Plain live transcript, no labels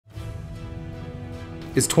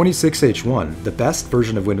Is 26H1 the best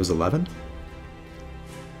version of Windows 11?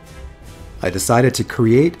 I decided to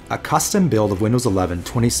create a custom build of Windows 11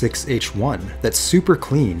 26H1 that's super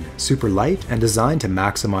clean, super light, and designed to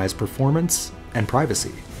maximize performance and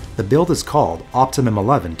privacy. The build is called Optimum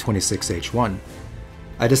 11 26H1.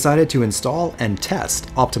 I decided to install and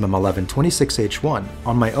test Optimum 11 26H1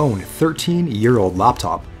 on my own 13-year-old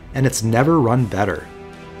laptop, and it's never run better.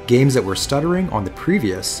 Games that were stuttering on the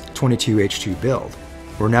previous 22H2 build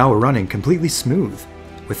were now running completely smooth,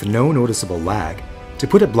 with no noticeable lag. To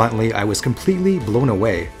put it bluntly, I was completely blown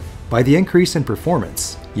away by the increase in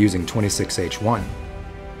performance using 26H1.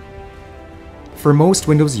 For most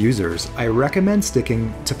Windows users, I recommend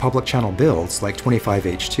sticking to public channel builds like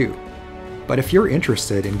 25H2. But if you're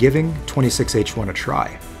interested in giving 26H1 a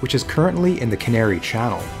try, which is currently in the Canary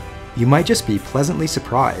channel, you might just be pleasantly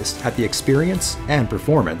surprised at the experience and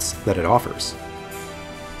performance that it offers.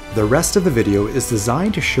 The rest of the video is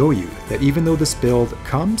designed to show you that even though this build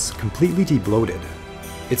comes completely debloated,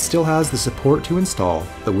 it still has the support to install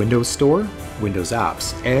the Windows Store, Windows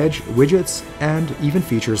Apps, Edge, widgets, and even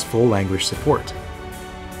features full language support.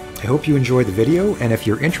 I hope you enjoyed the video, and if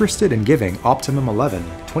you're interested in giving Optimum 11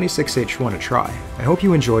 26H1 a try, I hope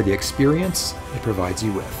you enjoy the experience it provides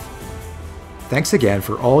you with. Thanks again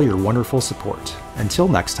for all your wonderful support. Until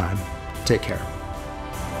next time, take care.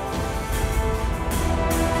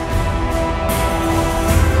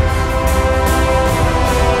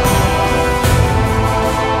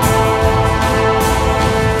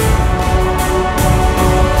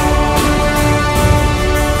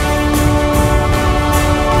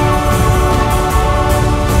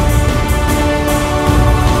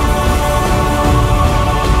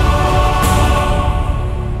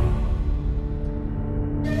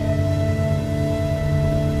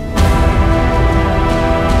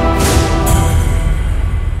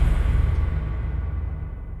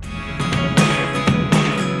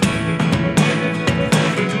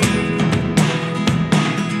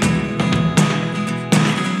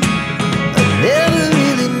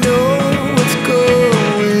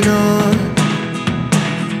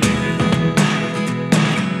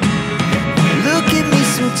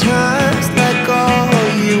 Sometimes like all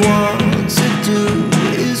you want to do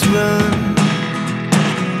is run.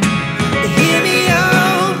 Hear me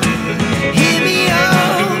out, hear me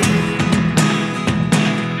out.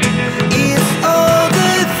 It's all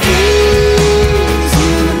the things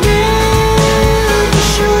you never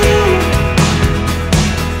show.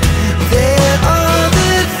 There are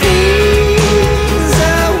the things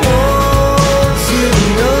I want to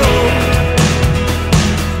know.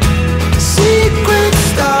 Secrets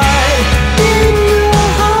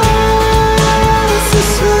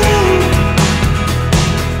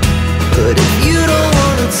but if you don't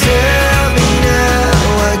wanna tell me now,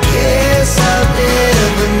 I guess I'll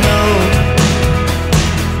never know.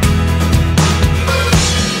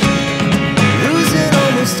 Losing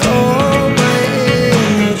almost all my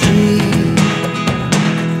energy.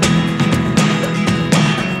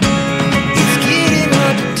 It's getting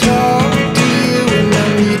hard to talk to you, and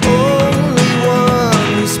I'm the only one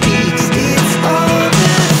who speaks. It's all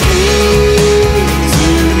the things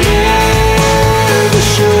you never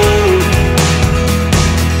show.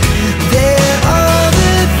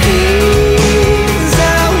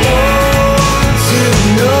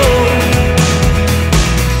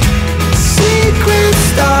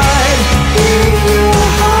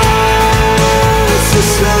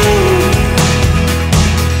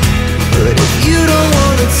 But if you don't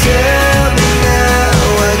wanna tell me now,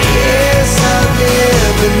 I guess I'll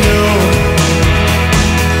never know.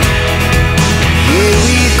 Here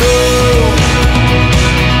we go,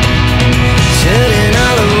 turning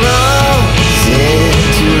all the wrongs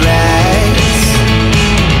into rights.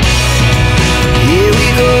 Here we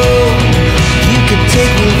go, you can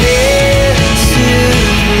take me there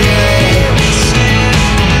tonight.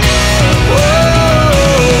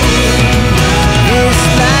 Whoa, this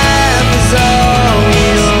life is all we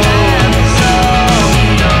know.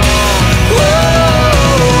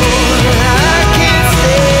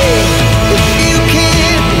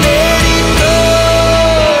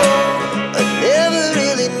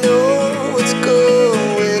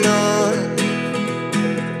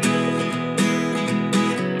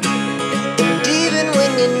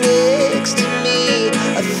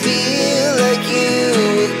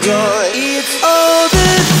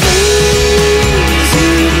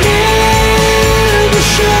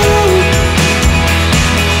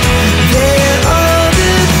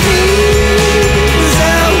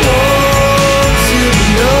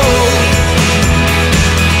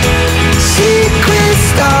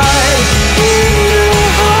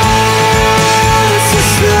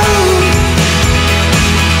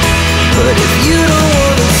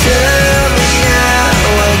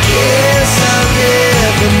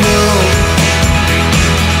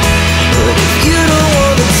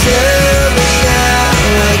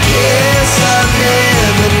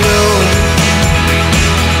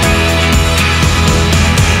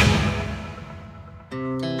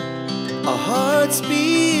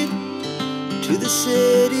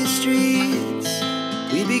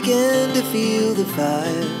 began to feel the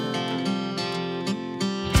fire.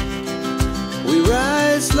 We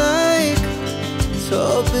rise like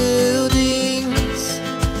tall buildings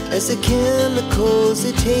as the chemicals,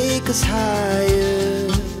 they take us higher.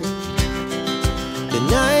 The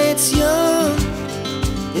night's young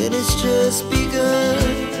and it's just begun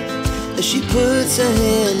as she puts her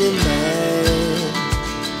hand in mine.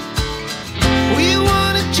 We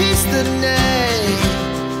wanna chase the night,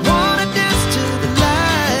 wanna dance to the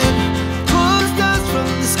light, pull the stars from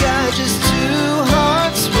the sky, just two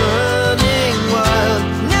hearts running wild.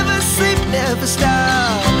 Never sleep, never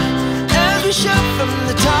stop, as we shout from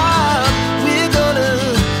the top.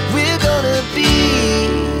 We're gonna be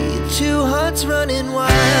two hearts running wild.